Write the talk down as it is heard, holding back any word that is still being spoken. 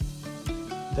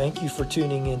Thank you for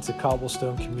tuning in to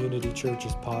Cobblestone Community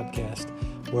Church's podcast,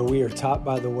 where we are taught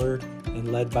by the Word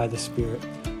and led by the Spirit.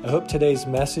 I hope today's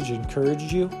message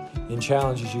encourages you and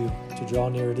challenges you to draw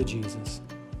nearer to Jesus.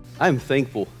 I'm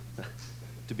thankful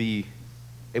to be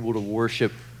able to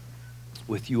worship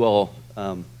with you all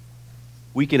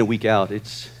week in and week out.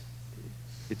 It's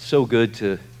so good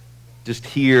to just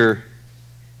hear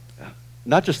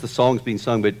not just the songs being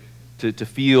sung, but to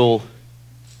feel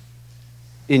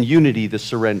in unity the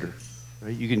surrender.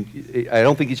 Right? I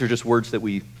don't think these are just words that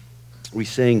we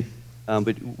sing,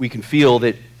 but we can feel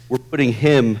that we're putting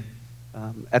Him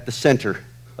at the center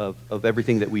of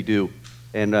everything that we do.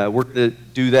 And we're going to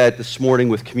do that this morning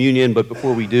with communion, but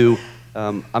before we do,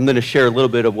 I'm going to share a little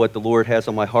bit of what the Lord has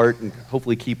on my heart and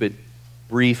hopefully keep it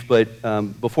brief. But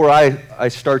before I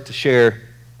start to share,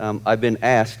 I've been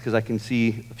asked, because I can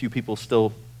see a few people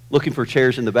still looking for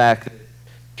chairs in the back.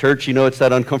 Church, you know it's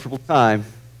that uncomfortable time.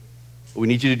 What we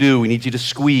need you to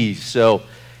squeeze. So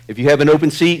if you have an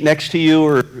open seat next to you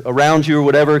or around you or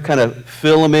whatever, kind of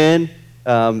fill them in.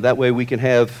 That way we can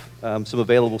have some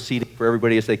available seating for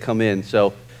everybody as they come in.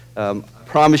 So I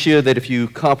promise you that if you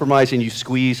compromise and you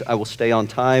squeeze, I will stay on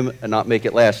time and not make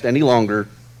it last any longer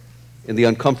in the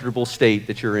uncomfortable state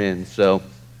that you're in. So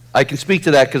I can speak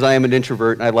to that because I am an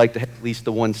introvert and I'd like to have at least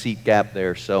the 1 seat gap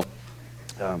there. So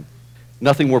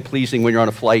nothing more pleasing when you're on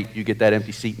a flight, you get that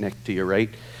empty seat next to you, right?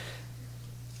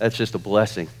 That's just a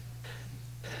blessing.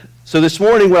 So this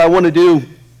morning what I want to do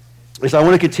is I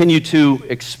want to continue to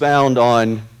expound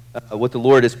on what the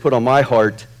Lord has put on my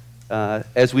heart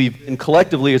as we've been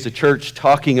collectively as a church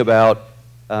talking about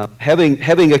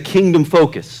having a kingdom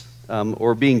focus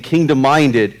or being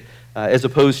kingdom-minded as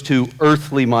opposed to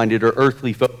earthly-minded or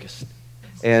earthly-focused.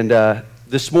 And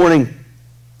this morning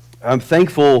I'm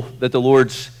thankful that the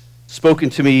Lord's spoken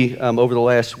to me over the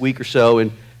last week or so,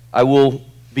 and I will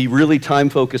be really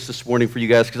time-focused this morning for you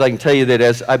guys, because I can tell you that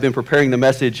as I've been preparing the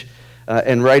message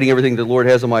and writing everything the Lord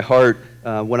has on my heart,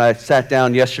 when I sat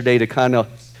down yesterday to kind of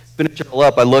finish it all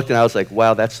up, I looked and I was like,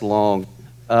 wow, that's long.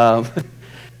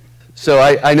 So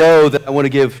I know that I want to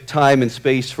give time and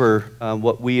space for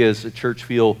what we as a church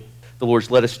feel the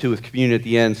Lord's led us to with communion at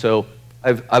the end. So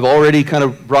I've already kind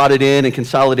of brought it in and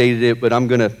consolidated it, but I'm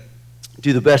going to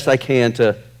do the best I can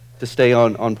to stay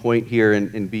on point here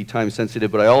and be time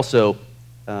sensitive. But I also,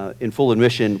 in full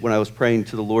admission, when I was praying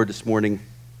to the Lord this morning,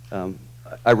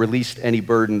 I released any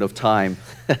burden of time.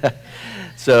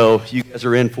 So you guys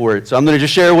are in for it. So I'm going to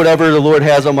just share whatever the Lord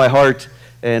has on my heart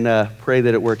and pray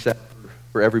that it works out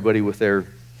for everybody with their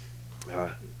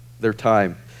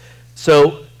time.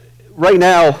 So right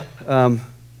now,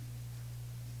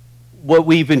 what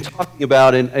we've been talking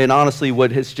about, and honestly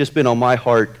what has just been on my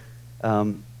heart,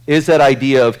 is that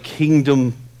idea of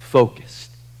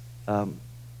kingdom-focused,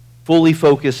 fully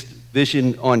focused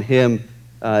vision on Him,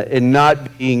 and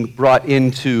not being brought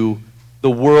into the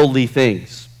worldly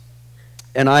things.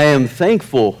 And I am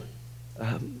thankful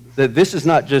that this is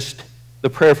not just the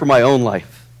prayer for my own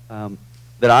life,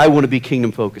 that I want to be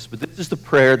kingdom-focused, but this is the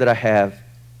prayer that I have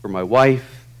for my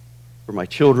wife, for my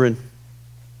children,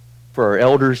 for our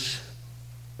elders,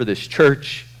 for this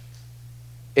church.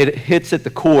 It hits at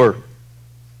the core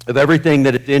of everything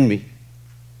that is in me.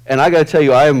 And I got to tell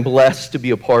you, I am blessed to be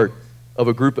a part of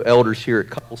a group of elders here at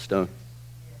Cobblestone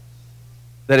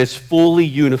that is fully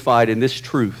unified in this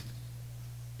truth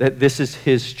that this is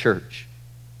His church.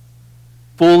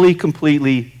 Fully,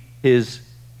 completely His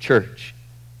church.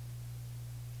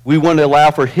 We want to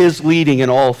allow for His leading in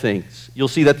all things. You'll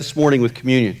see that this morning with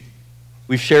communion.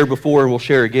 We've shared before and we'll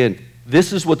share again.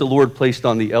 This is what the Lord placed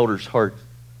on the elders' heart,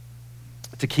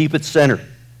 to keep it centered,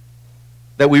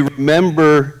 that we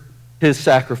remember His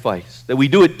sacrifice, that we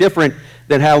do it different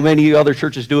than how many other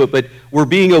churches do it, but we're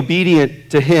being obedient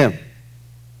to Him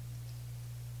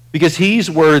because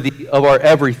He's worthy of our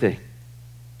everything.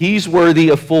 He's worthy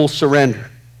of full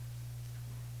surrender.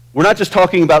 We're not just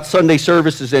talking about Sunday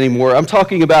services anymore. I'm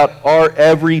talking about our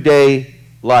everyday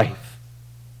life.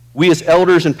 We as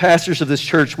elders and pastors of this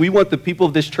church, we want the people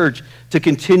of this church to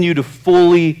continue to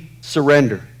fully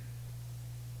surrender.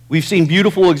 We've seen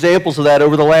beautiful examples of that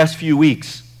over the last few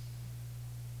weeks.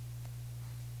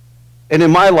 And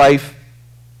in my life,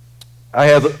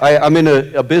 I'm in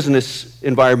a business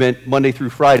environment Monday through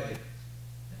Friday.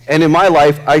 And in my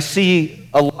life, I see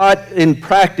a lot in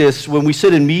practice when we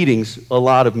sit in meetings, a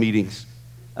lot of meetings.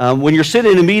 When you're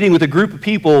sitting in a meeting with a group of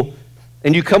people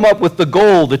and you come up with the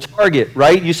goal, the target,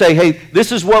 right? You say, hey,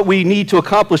 this is what we need to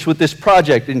accomplish with this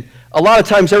project. And a lot of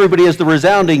times everybody has the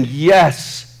resounding,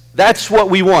 yes, that's what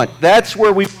we want. That's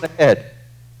where we want to head.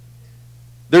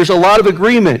 There's a lot of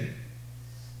agreement.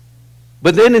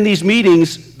 But then in these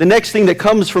meetings, the next thing that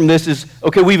comes from this is,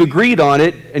 okay, we've agreed on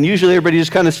it, and usually everybody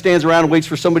just kind of stands around and waits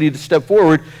for somebody to step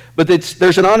forward, but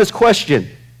there's an honest question.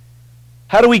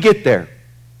 How do we get there?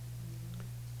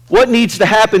 What needs to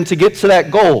happen to get to that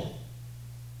goal?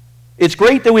 It's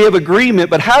great that we have agreement,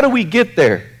 but how do we get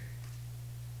there?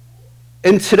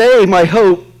 And today, my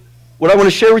hope, what I want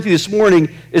to share with you this morning,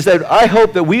 is that I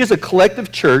hope that we as a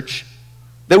collective church,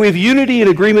 that we have unity and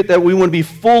agreement that we want to be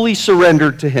fully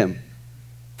surrendered to Him.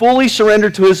 Fully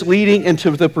surrendered to His leading and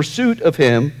to the pursuit of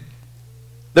Him,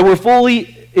 that we're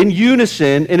fully in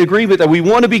unison, in agreement that we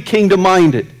want to be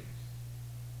kingdom-minded.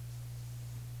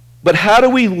 But how do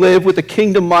we live with a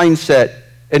kingdom mindset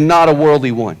and not a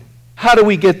worldly one? How do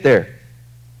we get there?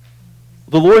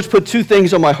 The Lord's put two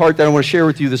things on my heart that I want to share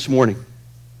with you this morning.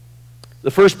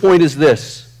 The first point is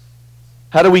this.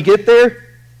 How do we get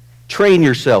there? Train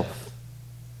yourself.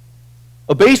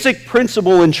 A basic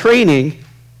principle in training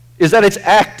is that it's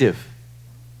active.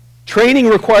 Training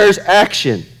requires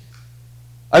action.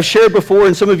 I've shared before,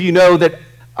 and some of you know, that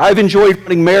I've enjoyed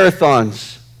running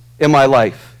marathons in my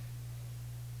life.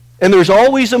 And there's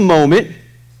always a moment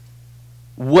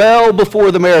well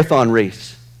before the marathon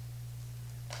race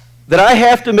that I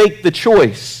have to make the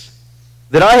choice,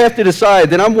 that I have to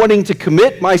decide that I'm wanting to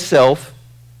commit myself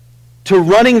to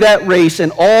running that race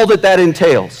and all that that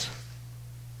entails.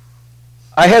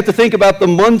 I have to think about the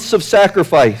months of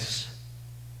sacrifice,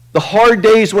 the hard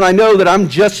days when I know that I'm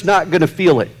just not going to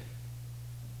feel it,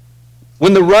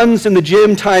 when the runs in the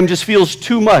gym time just feels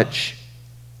too much.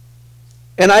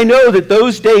 And I know that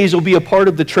those days will be a part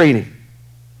of the training.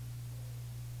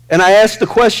 And I ask the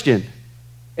question,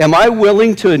 am I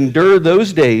willing to endure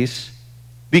those days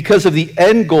because of the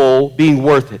end goal being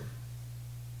worth it?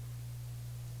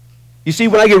 You see,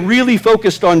 when I get really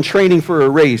focused on training for a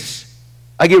race,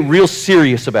 I get real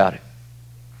serious about it.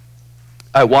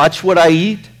 I watch what I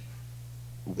eat,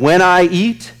 when I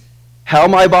eat, how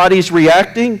my body's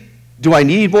reacting. Do I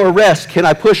need more rest? Can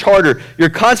I push harder? You're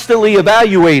constantly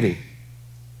evaluating.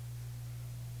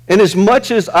 And as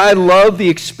much as I love the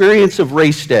experience of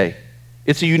race day,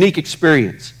 it's a unique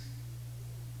experience.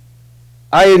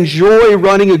 I enjoy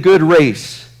running a good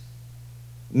race.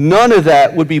 None of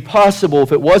that would be possible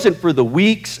if it wasn't for the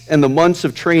weeks and the months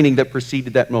of training that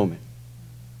preceded that moment.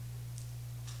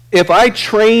 If I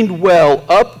trained well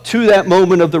up to that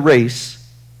moment of the race,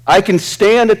 I can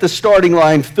stand at the starting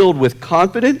line filled with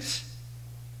confidence,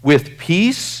 with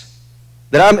peace,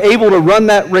 that I'm able to run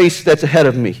that race that's ahead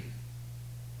of me.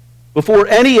 Before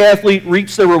any athlete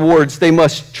reaps their rewards, they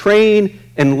must train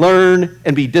and learn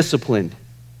and be disciplined.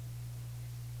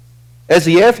 As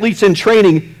the athlete's in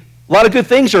training, a lot of good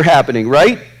things are happening,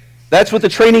 right? That's what the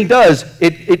training does.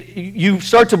 You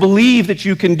start to believe that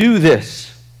you can do this.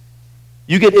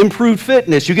 You get improved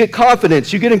fitness, you get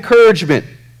confidence, you get encouragement.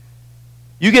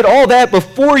 You get all that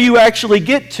before you actually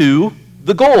get to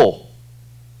the goal,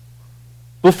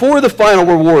 before the final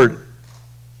reward.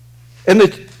 And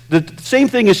the same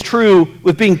thing is true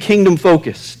with being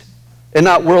kingdom-focused and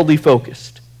not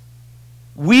worldly-focused.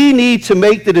 We need to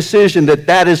make the decision that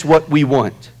that is what we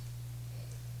want.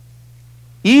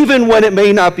 Even when it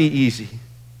may not be easy.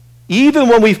 Even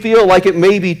when we feel like it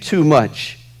may be too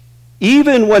much.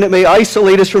 Even when it may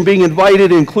isolate us from being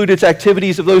invited and include its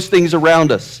activities of those things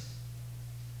around us.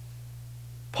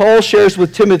 Paul shares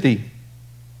with Timothy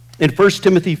in 1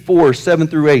 Timothy 4, 7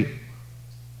 through 8.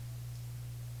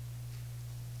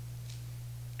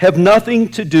 Have nothing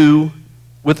to do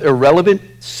with irrelevant,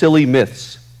 silly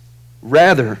myths.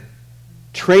 Rather,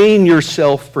 train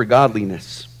yourself for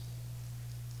godliness.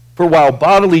 For while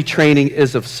bodily training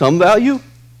is of some value,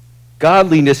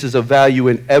 godliness is of value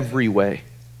in every way,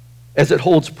 as it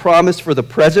holds promise for the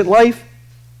present life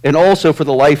and also for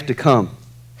the life to come.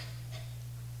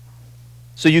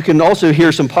 So you can also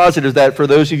hear some positive that for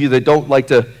those of you that don't like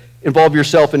to involve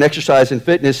yourself in exercise and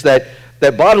fitness, that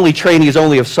bodily training is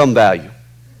only of some value,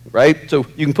 right? So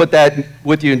you can put that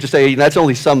with you and just say, that's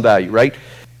only some value, right?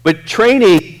 But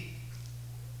training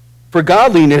for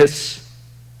godliness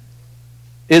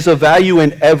is of value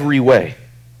in every way.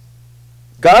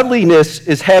 Godliness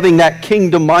is having that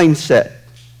kingdom mindset.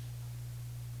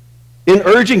 In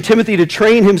urging Timothy to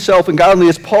train himself in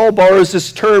godliness, Paul borrows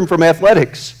this term from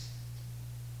athletics.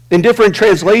 In different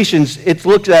translations, it's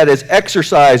looked at as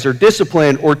exercise or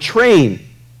discipline or train.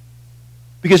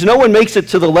 Because no one makes it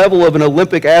to the level of an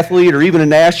Olympic athlete or even a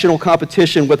national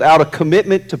competition without a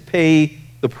commitment to pay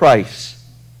the price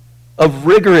of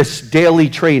rigorous daily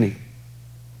training.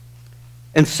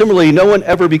 And similarly, no one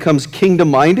ever becomes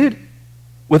kingdom-minded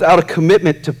without a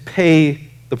commitment to pay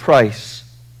the price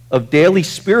of daily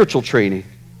spiritual training.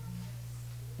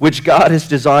 which God has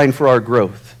designed for our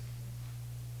growth.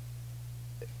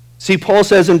 See, Paul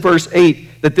says in verse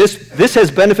 8 that this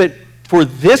has benefit for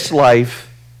this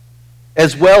life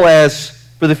as well as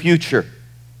for the future.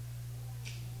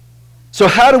 So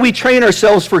how do we train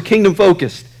ourselves for kingdom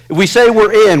focused? If we say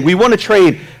we're in, we want to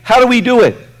train, how do we do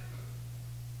it?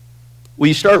 Well,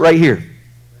 you start right here.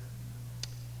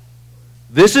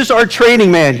 This is our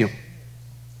training manual.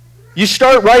 You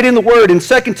start right in the Word. In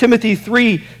 2 Timothy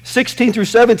 3, 16 through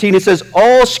 17, it says,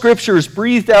 all Scripture is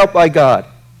breathed out by God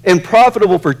and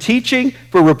profitable for teaching,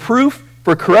 for reproof,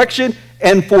 for correction,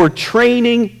 and for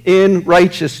training in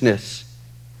righteousness,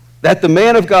 that the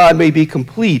man of God may be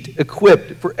complete,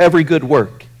 equipped for every good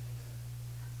work.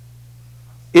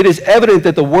 It is evident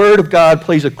that the Word of God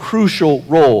plays a crucial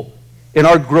role in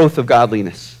our growth of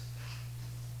godliness.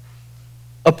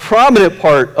 A prominent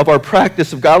part of our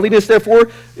practice of godliness, therefore,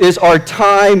 is our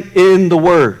time in the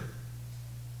Word.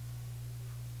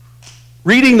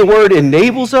 Reading the Word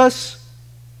enables us,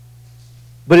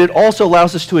 but it also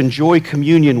allows us to enjoy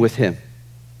communion with Him,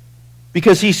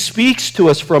 because He speaks to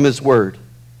us from His Word.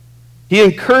 He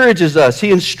encourages us. He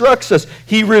instructs us.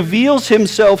 He reveals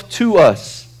Himself to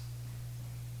us.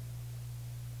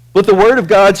 But the Word of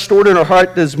God stored in our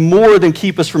heart does more than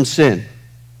keep us from sin.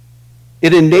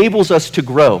 It enables us to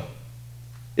grow.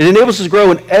 It enables us to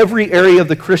grow in every area of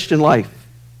the Christian life.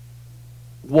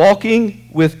 Walking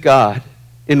with God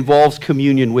involves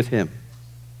communion with Him.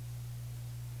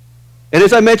 And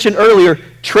as I mentioned earlier,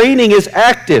 training is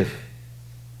active.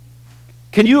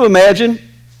 Can you imagine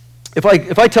if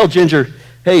I tell Ginger,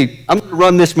 hey, I'm going to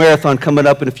run this marathon coming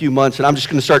up in a few months, and I'm just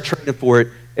going to start training for it,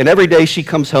 and every day she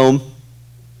comes home,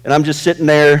 and I'm just sitting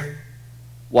there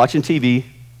watching TV,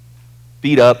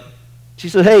 beat up. She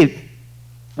said, hey,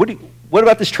 what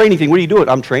about this training thing? What are you doing?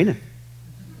 I'm training.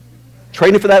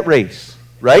 Training for that race,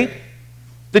 right?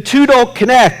 The two don't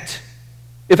connect.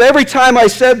 If every time I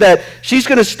said that, she's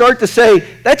going to start to say,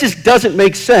 that just doesn't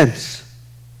make sense.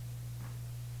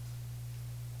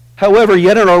 However,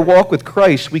 yet in our walk with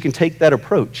Christ, we can take that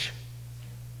approach.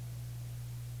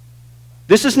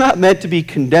 This is not meant to be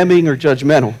condemning or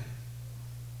judgmental,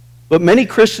 but many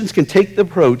Christians can take the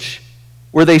approach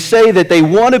where they say that they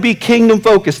want to be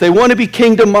kingdom-focused, they want to be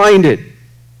kingdom-minded,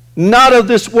 not of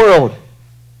this world,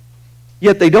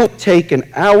 yet they don't take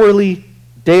an hourly,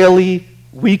 daily,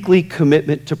 weekly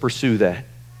commitment to pursue that.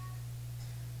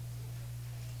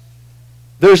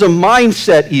 There's a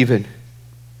mindset even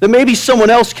that maybe someone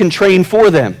else can train for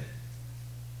them.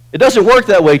 It doesn't work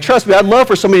that way. Trust me, I'd love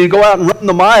for somebody to go out and run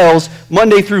the miles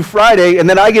Monday through Friday, and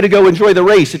then I get to go enjoy the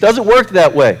race. It doesn't work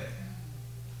that way.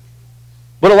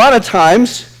 But a lot of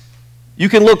times, you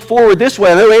can look forward this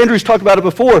way. I know Andrew's talked about it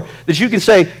before, that you can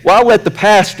say, well, I'll let the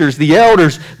pastors, the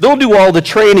elders, they'll do all the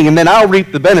training, and then I'll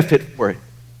reap the benefit for it.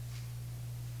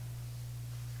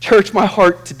 Church, my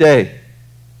heart today,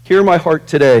 hear my heart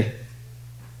today.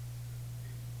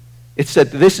 It's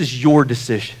that this is your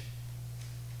decision.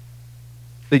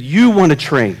 That you want to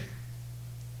train.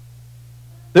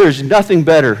 There's nothing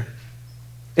better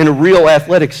in a real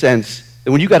athletic sense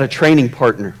than when you got a training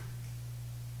partner.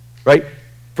 Right?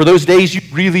 For those days you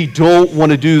really don't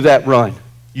want to do that run.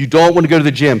 You don't want to go to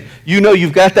the gym. You know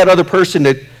you've got that other person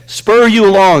that spur you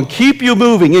along, keep you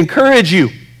moving, encourage you,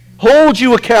 hold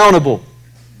you accountable.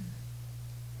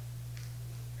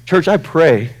 Church, I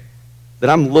pray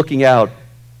that I'm looking out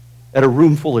at a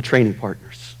room full of training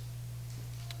partners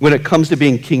when it comes to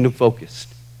being kingdom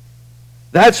focused.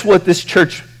 That's what this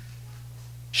church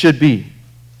should be.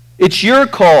 It's your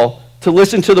call to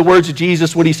listen to the words of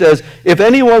Jesus when He says, if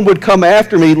anyone would come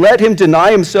after me, let him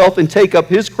deny himself and take up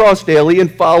his cross daily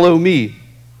and follow me.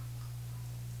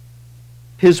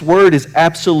 His word is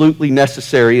absolutely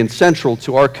necessary and central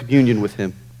to our communion with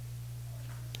Him.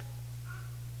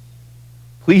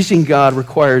 Pleasing God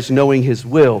requires knowing His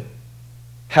will,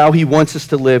 how He wants us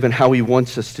to live, and how He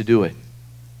wants us to do it.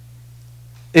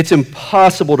 It's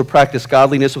impossible to practice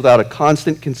godliness without a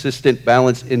constant, consistent,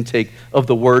 balanced intake of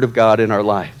the Word of God in our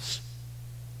lives.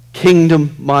 Kingdom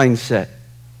mindset.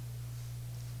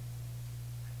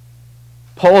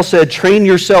 Paul said, train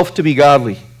yourself to be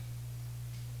godly.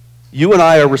 You and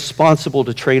I are responsible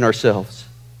to train ourselves.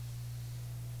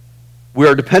 We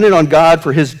are dependent on God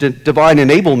for His divine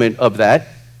enablement of that,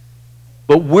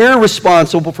 but we're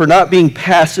responsible for not being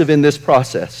passive in this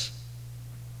process.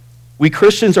 We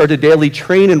Christians are to daily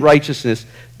train in righteousness,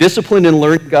 disciplined in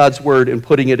learning God's word and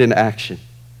putting it in action.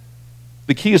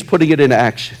 The key is putting it in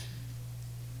action.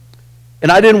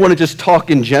 And I didn't want to just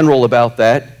talk in general about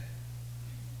that.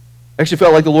 I actually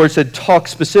felt like the Lord said, talk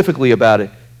specifically about it.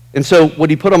 And so what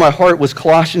He put on my heart was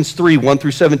Colossians 3, 1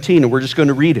 through 17, and we're just going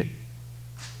to read it.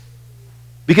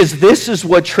 because this is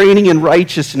what training in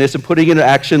righteousness and putting it into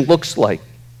action looks like.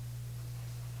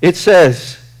 It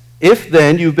says, if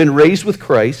then you've been raised with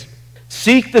Christ,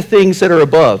 seek the things that are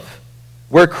above,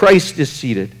 where Christ is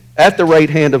seated, at the right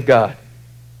hand of God.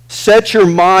 Set your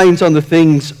minds on the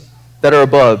things that are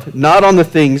above, not on the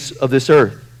things of this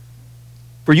earth.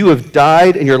 For you have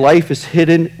died, and your life is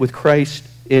hidden with Christ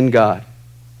in God.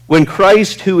 When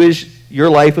Christ, who is your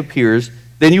life, appears,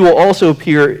 then you will also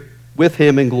appear with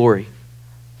him in glory.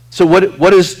 So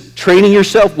what is training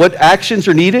yourself? What actions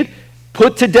are needed?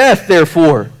 Put to death,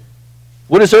 therefore,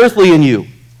 what is earthly in you?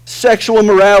 Sexual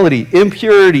immorality,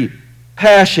 impurity,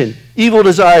 passion, evil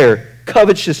desire,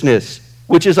 covetousness,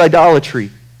 which is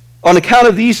idolatry. On account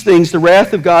of these things, the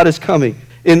wrath of God is coming.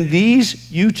 In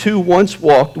these you too once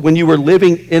walked when you were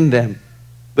living in them,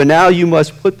 but now you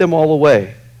must put them all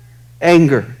away.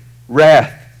 Anger,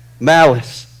 wrath,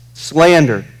 malice,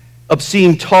 slander,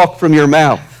 obscene talk from your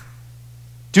mouth.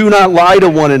 Do not lie to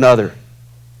one another,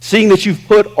 seeing that you've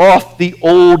put off the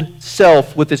old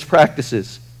self with its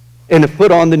practices, and have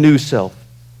put on the new self,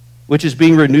 which is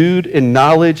being renewed in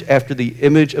knowledge after the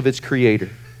image of its creator.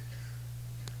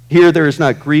 Here there is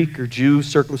not Greek or Jew,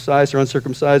 circumcised or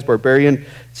uncircumcised, barbarian,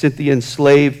 Scythian,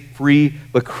 slave, free,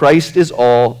 but Christ is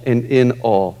all and in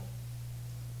all.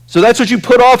 So that's what you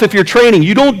put off if you're training.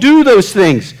 You don't do those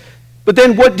things. But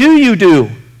then what do?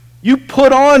 You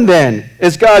put on then,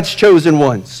 as God's chosen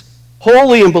ones,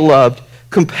 holy and beloved,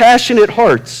 compassionate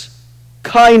hearts,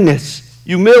 kindness,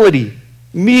 humility,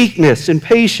 meekness, and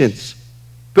patience,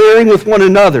 bearing with one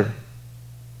another.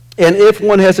 And if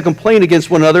one has a complaint against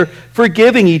one another,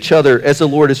 forgiving each other as the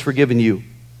Lord has forgiven you.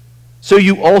 So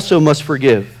you also must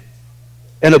forgive.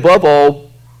 And above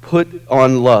all, put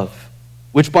on love,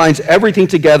 which binds everything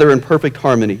together in perfect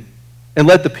harmony. And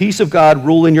let the peace of God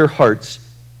rule in your hearts,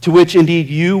 to which indeed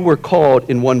you were called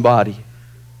in one body.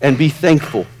 And be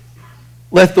thankful.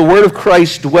 Let the word of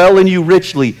Christ dwell in you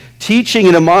richly, teaching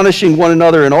and admonishing one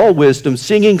another in all wisdom,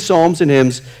 singing psalms and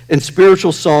hymns and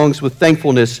spiritual songs with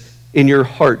thankfulness in your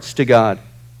hearts to God.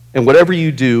 And whatever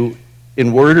you do,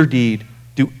 in word or deed,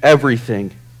 do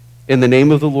everything in the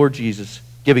name of the Lord Jesus,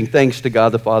 giving thanks to God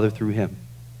the Father through him.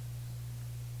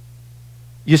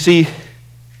 You see,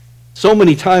 so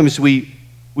many times we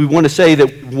want to say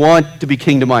that we want to be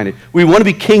kingdom-minded. We want to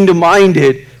be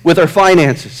kingdom-minded with our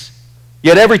finances.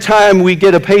 Yet every time we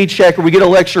get a paycheck or we get a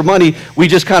little extra money, we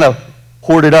just kind of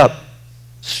hoard it up,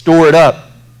 store it up.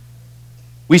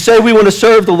 We say we want to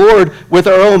serve the Lord with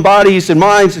our own bodies and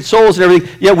minds and souls and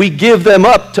everything, yet we give them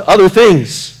up to other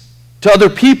things, to other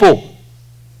people.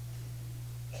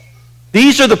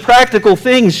 These are the practical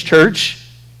things, church.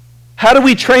 How do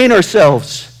we train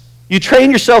ourselves? You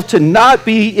train yourself to not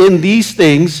be in these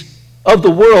things of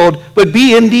the world, but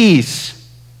be in these.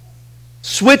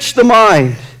 Switch the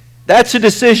mind. That's a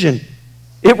decision.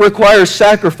 It requires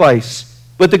sacrifice.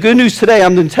 But the good news today,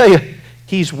 I'm going to tell you,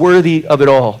 he's worthy of it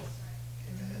all.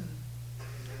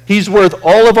 He's worth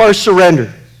all of our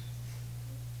surrender.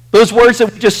 Those words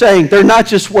that we just sang, they're not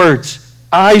just words.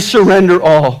 I surrender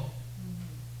all.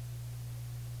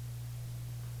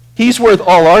 He's worth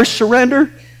all our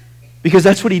surrender because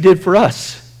that's what he did for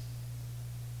us.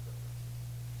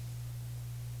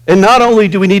 And not only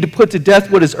do we need to put to death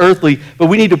what is earthly, but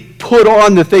we need to put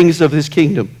on the things of his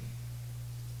kingdom.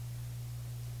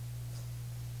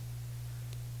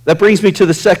 That brings me to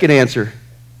the second answer,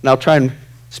 and I'll try and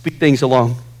speed things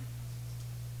along.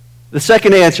 The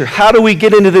second answer, how do we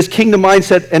get into this kingdom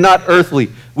mindset and not earthly?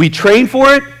 We train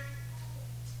for it,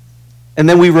 and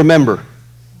then we remember.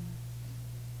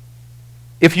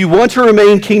 If you want to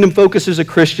remain kingdom-focused as a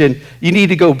Christian, you need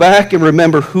to go back and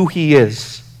remember who he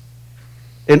is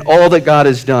and all that God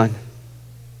has done.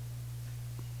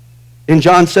 In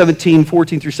John 17,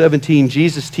 14 through 17,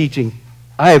 Jesus teaching,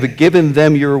 I have given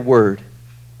them your word,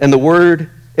 and the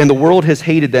world has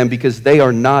hated them because they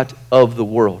are not of the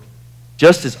world,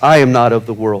 just as I am not of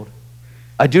the world.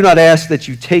 I do not ask that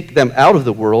you take them out of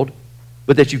the world,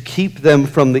 but that you keep them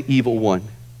from the evil one.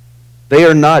 They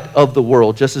are not of the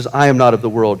world, just as I am not of the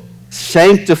world.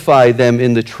 Sanctify them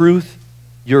in the truth.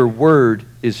 Your word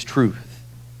is truth.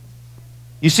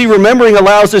 You see, remembering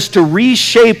allows us to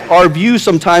reshape our view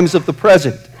sometimes of the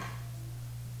present.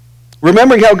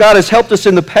 Remembering how God has helped us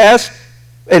in the past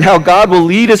and how God will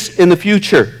lead us in the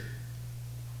future.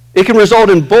 It can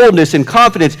result in boldness and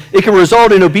confidence. It can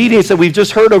result in obedience that we've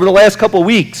just heard over the last couple of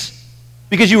weeks.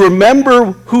 Because you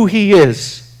remember who he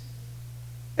is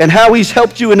and how he's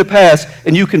helped you in the past,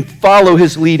 and you can follow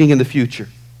his leading in the future.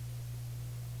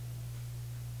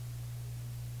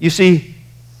 You see,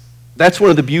 that's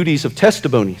one of the beauties of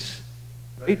testimonies,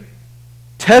 right?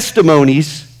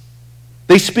 Testimonies,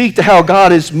 They speak to how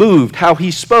God is moved, how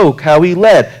he spoke, how he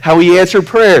led, how he answered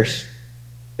prayers.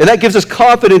 And that gives us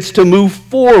confidence to move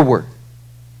forward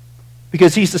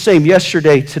because he's the same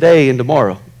yesterday, today, and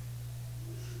tomorrow.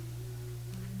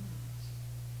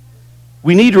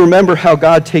 We need to remember how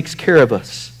God takes care of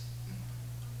us.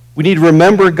 We need to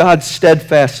remember God's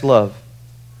steadfast love.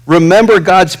 Remember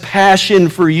God's passion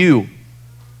for you.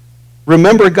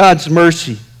 Remember God's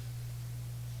mercy.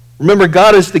 Remember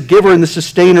God is the giver and the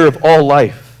sustainer of all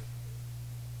life.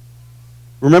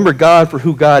 Remember God for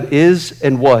who God is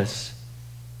and was.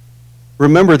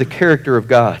 Remember the character of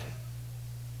God.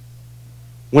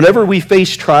 Whenever we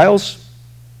face trials,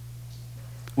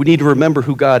 we need to remember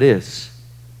who God is.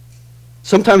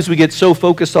 Sometimes we get so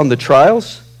focused on the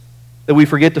trials that we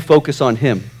forget to focus on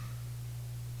him.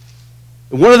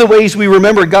 And one of the ways we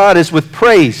remember God is with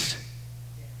praise.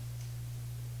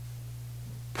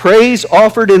 Praise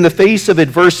offered in the face of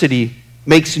adversity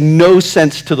makes no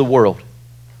sense to the world.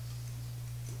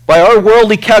 By our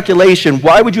worldly calculation,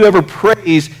 why would you ever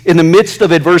praise in the midst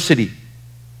of adversity?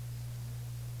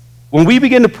 When we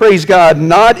begin to praise God,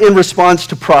 not in response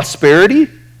to prosperity,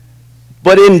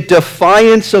 but in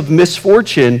defiance of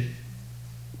misfortune,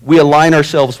 we align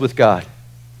ourselves with God.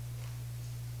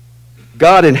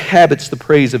 God inhabits the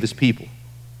praise of his people.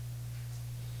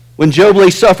 When Job lay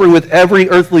suffering with every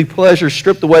earthly pleasure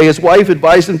stripped away, his wife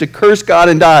advised him to curse God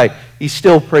and die. He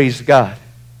still praised God.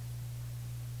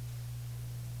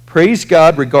 Praise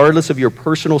God regardless of your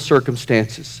personal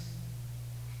circumstances.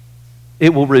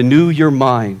 It will renew your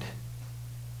mind.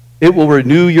 It will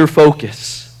renew your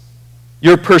focus.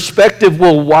 Your perspective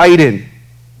will widen.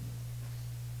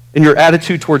 And your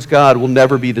attitude towards God will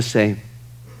never be the same.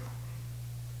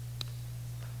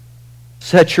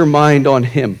 Set your mind on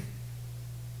him.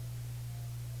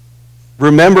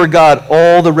 Remember God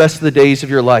all the rest of the days of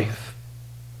your life.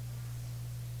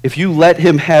 If you let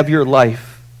him have your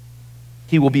life,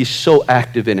 he will be so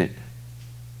active in it,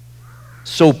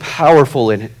 so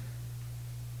powerful in it,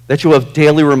 that you'll have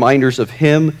daily reminders of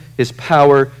him, his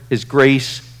power, his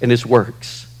grace, and his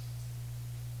works.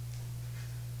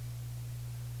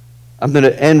 I'm going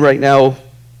to end right now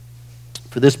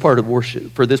for this part of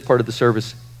worship, for this part of the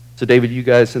service. So David, you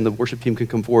guys and the worship team can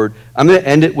come forward. I'm going to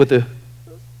end it with a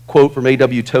quote from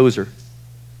A.W. Tozer.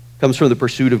 It comes from The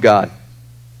Pursuit of God.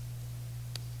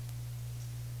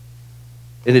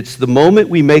 And it's the moment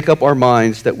we make up our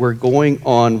minds that we're going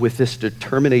on with this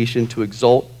determination to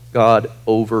exalt God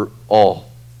over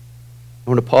all. I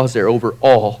want to pause there, over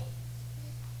all.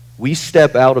 We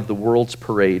step out of the world's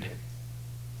parade.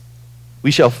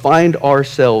 We shall find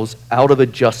ourselves out of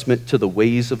adjustment to the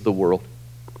ways of the world,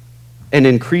 and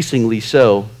increasingly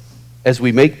so as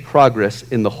we make progress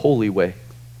in the holy way.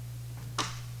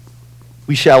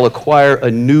 We shall acquire a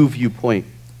new viewpoint.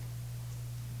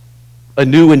 A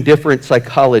new and different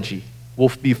psychology will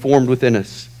be formed within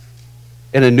us,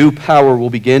 and a new power will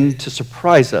begin to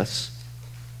surprise us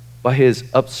by his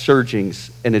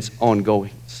upsurgings and its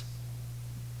ongoings.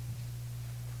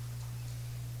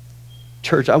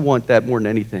 Church, I want that more than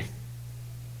anything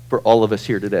for all of us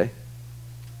here today.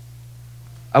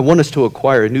 I want us to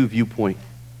acquire a new viewpoint.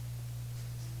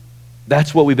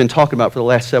 That's what we've been talking about for the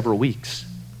last several weeks.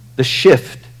 The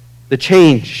shift, the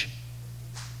change.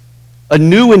 A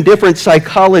new and different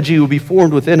psychology will be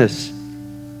formed within us,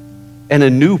 and a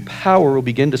new power will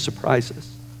begin to surprise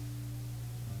us.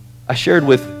 I shared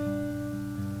with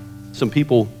some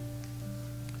people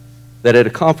that at a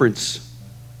conference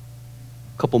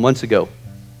a couple months ago,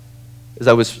 as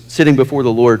I was sitting before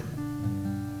the Lord,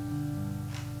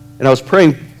 and I was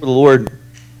praying for the Lord,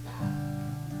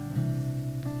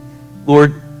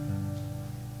 Lord,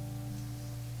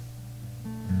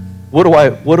 what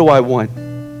do I want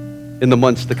in the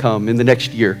months to come, in the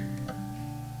next year?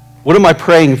 What am I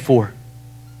praying for?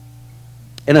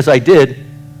 And as I did,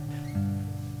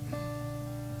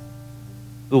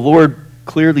 the Lord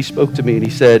clearly spoke to me, and he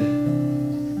said,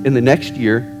 in the next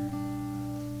year,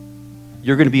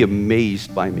 you're going to be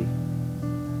amazed by me.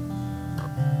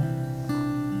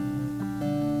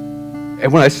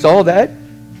 And when I saw that,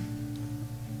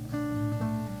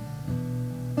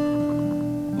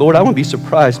 Lord, I want to be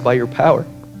surprised by your power.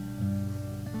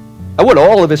 I want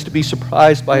all of us to be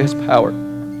surprised by his power.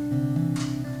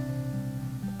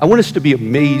 I want us to be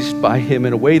amazed by him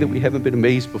in a way that we haven't been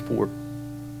amazed before.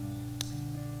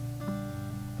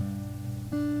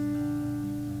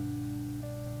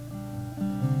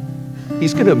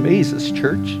 He's going to amaze us,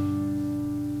 church.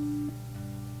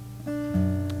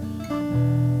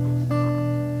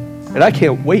 And I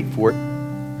can't wait for it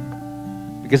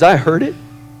because I heard it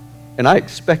and I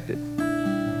expect it.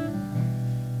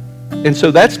 And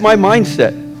so that's my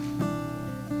mindset.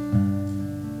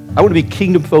 I want to be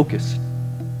kingdom focused.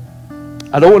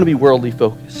 I don't want to be worldly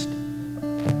focused.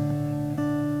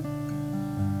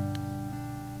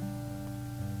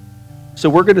 So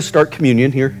we're going to start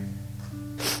communion here.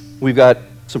 We've got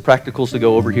some practicals to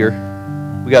go over here.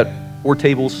 We got 4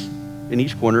 tables in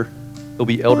each corner. There'll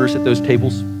be elders at those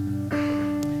tables.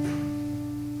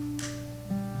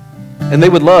 And they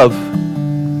would love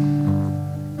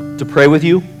to pray with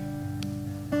you,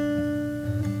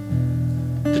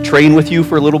 to train with you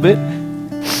for a little bit,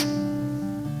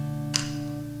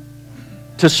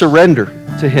 to surrender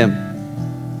to Him.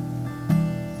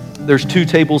 There's 2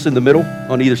 tables in the middle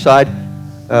on either side.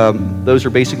 Those are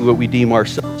basically what we deem our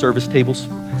service tables.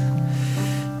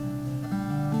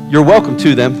 You're welcome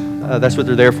to them. That's what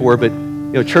they're there for. But,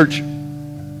 church,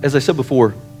 as I said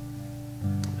before,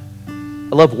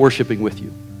 I love worshiping with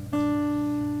you.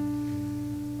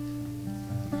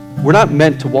 We're not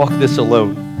meant to walk this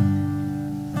alone.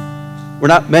 We're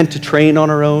not meant to train on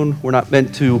our own. We're not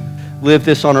meant to live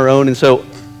this on our own. And so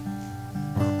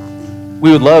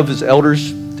we would love as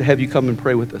elders to have you come and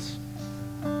pray with us.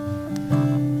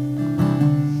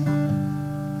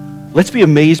 Let's be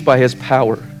amazed by His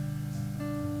power.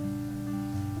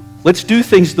 Let's do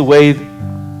things the way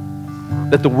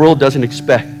that the world doesn't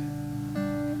expect.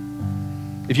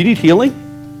 If you need healing,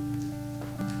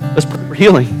 let's pray for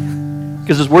healing,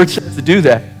 because His Word says to do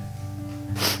that.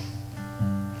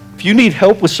 If you need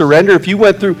help with surrender, if you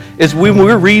went through, as when we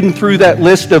were reading through that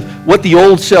list of what the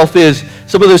old self is,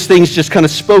 some of those things just kind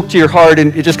of spoke to your heart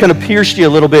and it just kind of pierced you a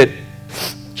little bit.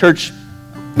 Church,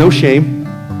 no shame.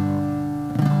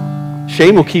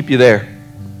 Shame will keep you there.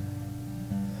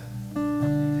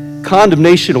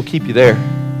 Condemnation will keep you there.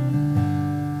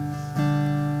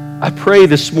 I pray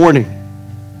this morning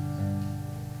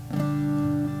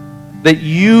that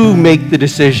you make the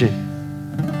decision.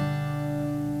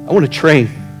 I want to train.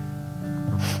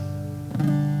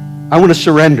 I want to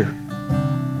surrender.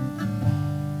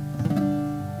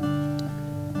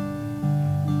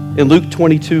 In Luke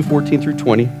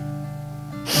 22:14-20,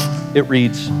 it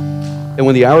reads, "And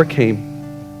when the hour came,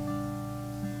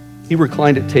 He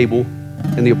reclined at table,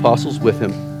 and the apostles with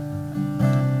Him.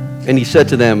 And He said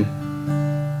to them,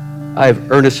 I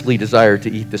have earnestly desired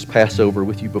to eat this Passover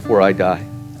with you before I die,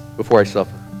 before I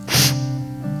suffer.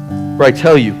 For I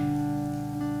tell you,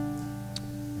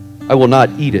 I will not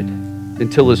eat it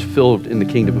until it is filled in the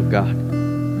kingdom of God."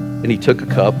 And He took a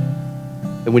cup,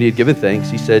 and when He had given thanks,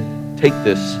 He said, "Take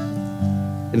this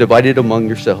and divide it among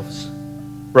yourselves.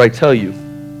 For I tell you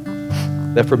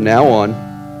that from now on,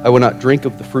 I will not drink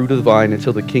of the fruit of the vine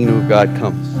until the kingdom of God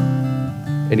comes."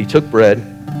 And He took bread,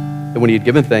 and when He had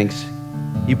given thanks,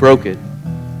 He broke it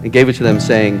and gave it to them,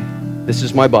 saying, "This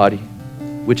is my body,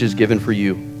 which is given for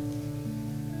you.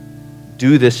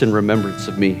 Do this in remembrance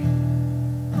of me."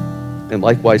 And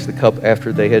likewise the cup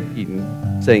after they had eaten,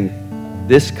 saying,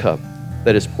 "This cup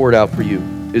that is poured out for you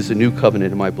is the new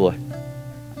covenant in my blood."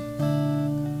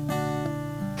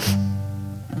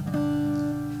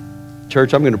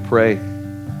 Church, I'm going to pray.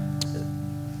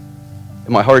 And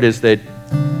my heart is that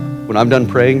when I'm done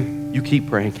praying, you keep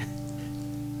praying.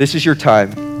 This is your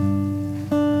time.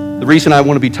 The reason I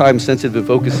want to be time sensitive and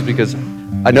focused is because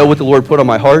I know what the Lord put on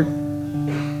my heart,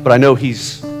 but I know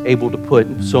He's able to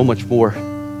put so much more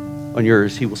on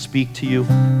yours. He will speak to you.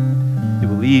 He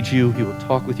will lead you. He will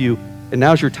talk with you. And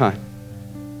now's your time.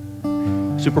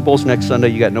 Super Bowl's next Sunday.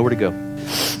 You got nowhere to go.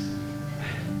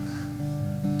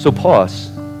 So pause.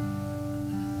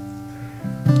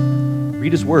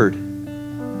 Read His Word.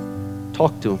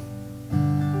 Talk to Him.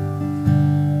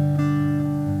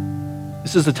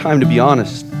 This is the time to be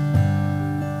honest.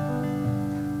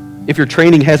 If your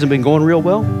training hasn't been going real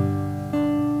well,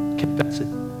 confess it.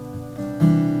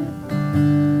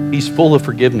 He's full of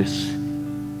forgiveness.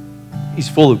 He's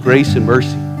full of grace and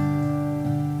mercy.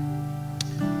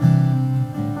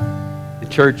 The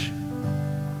church,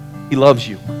 He loves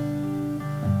you.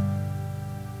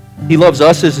 He loves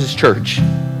us as His church.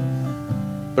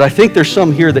 But I think there's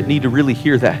some here that need to really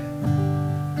hear that.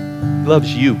 He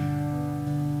loves you.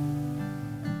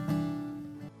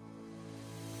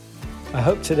 I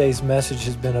hope today's message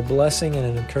has been a blessing and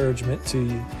an encouragement to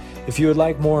you. If you would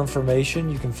like more information,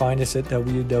 you can find us at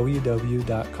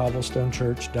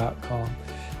www.cobblestonechurch.com.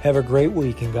 Have a great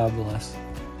week and God bless.